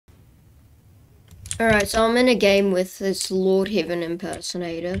Alright, so I'm in a game with this Lord Heaven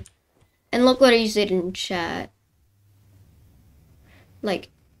impersonator. And look what he said in chat. Like,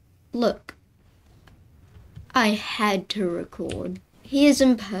 look. I had to record. He is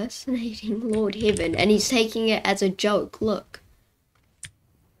impersonating Lord Heaven and he's taking it as a joke. Look.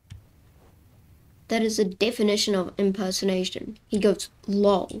 That is a definition of impersonation. He goes,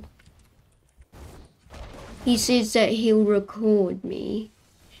 lol. He says that he'll record me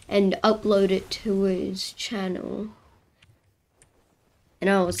and upload it to his channel. And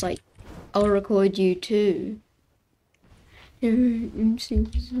I was like, I'll record you too. I'm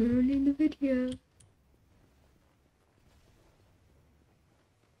in the video.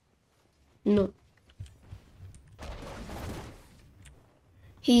 No.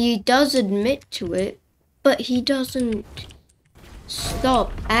 He does admit to it, but he doesn't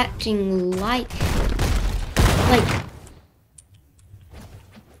stop acting like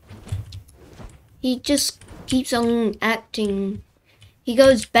he just keeps on acting. He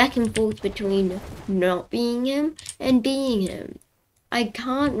goes back and forth between not being him and being him. I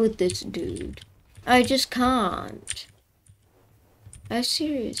can't with this dude. I just can't. I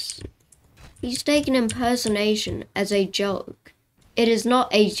seriously. He's taken impersonation as a joke. It is not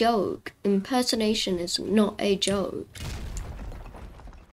a joke. Impersonation is not a joke.